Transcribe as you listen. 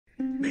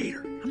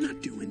Mater, I'm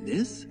not doing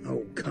this.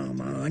 Oh,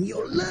 come on.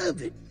 You'll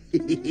love it.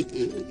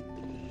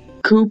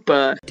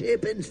 Koopa.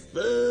 Tipping's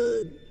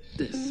fun.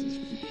 This is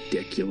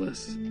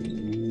ridiculous.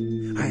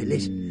 All right,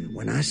 listen.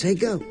 When I say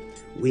go,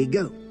 we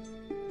go.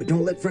 But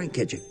don't let Frank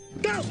catch it.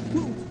 Go!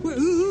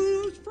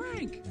 Who's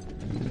Frank?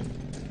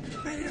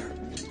 Mater!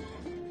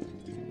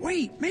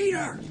 Wait,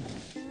 Mater!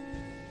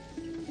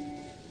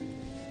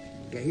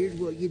 Okay, here's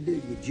what you do.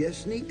 You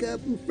just sneak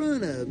up in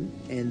front of them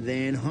and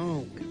then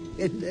honk.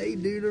 And they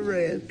do the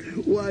rest.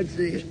 Watch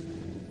this.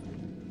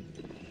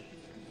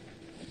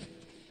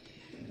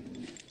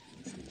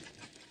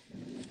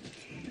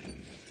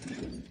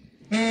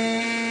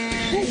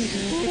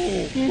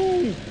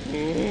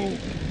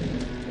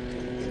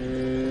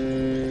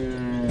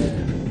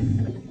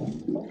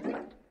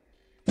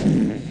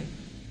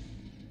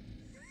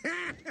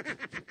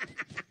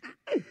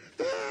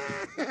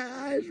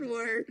 I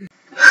swear.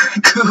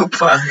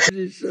 Koopa. This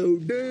is so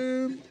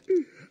dumb.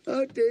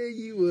 I'll tell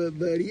you what,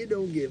 buddy, it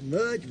don't get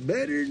much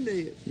better than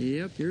this.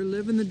 Yep, you're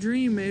living the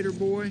dream, Mater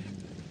boy.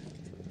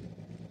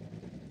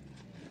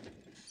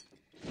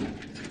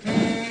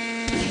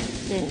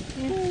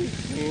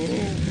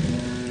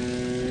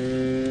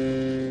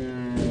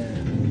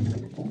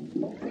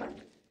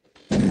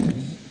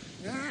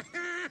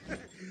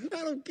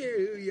 I don't care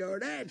who you are.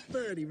 That's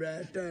funny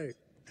right there.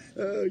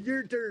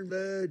 Your turn,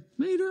 bud.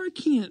 Mater, I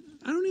can't.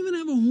 I don't even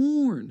have a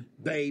horn.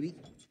 Baby.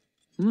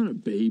 I'm not a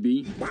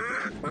baby.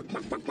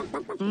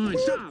 Fine,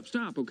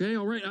 stop, okay?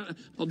 All right,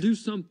 I'll do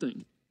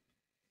something.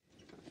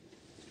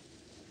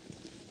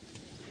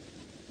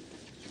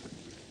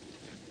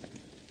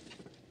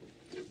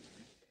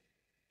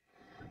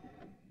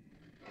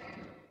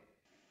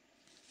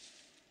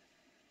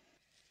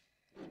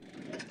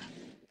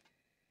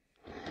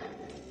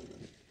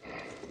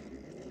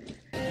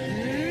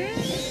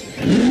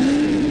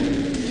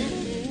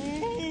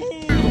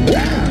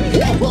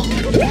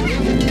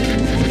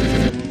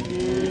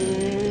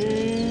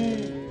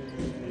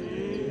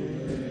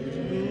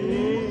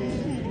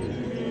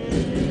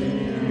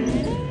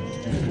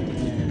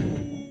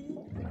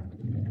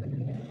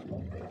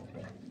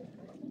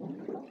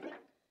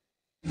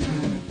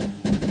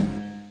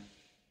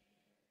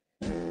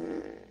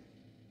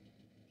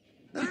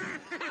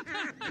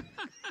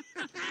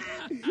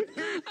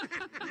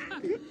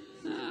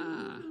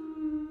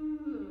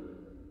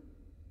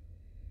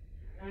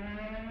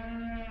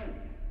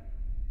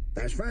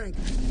 That's Frank.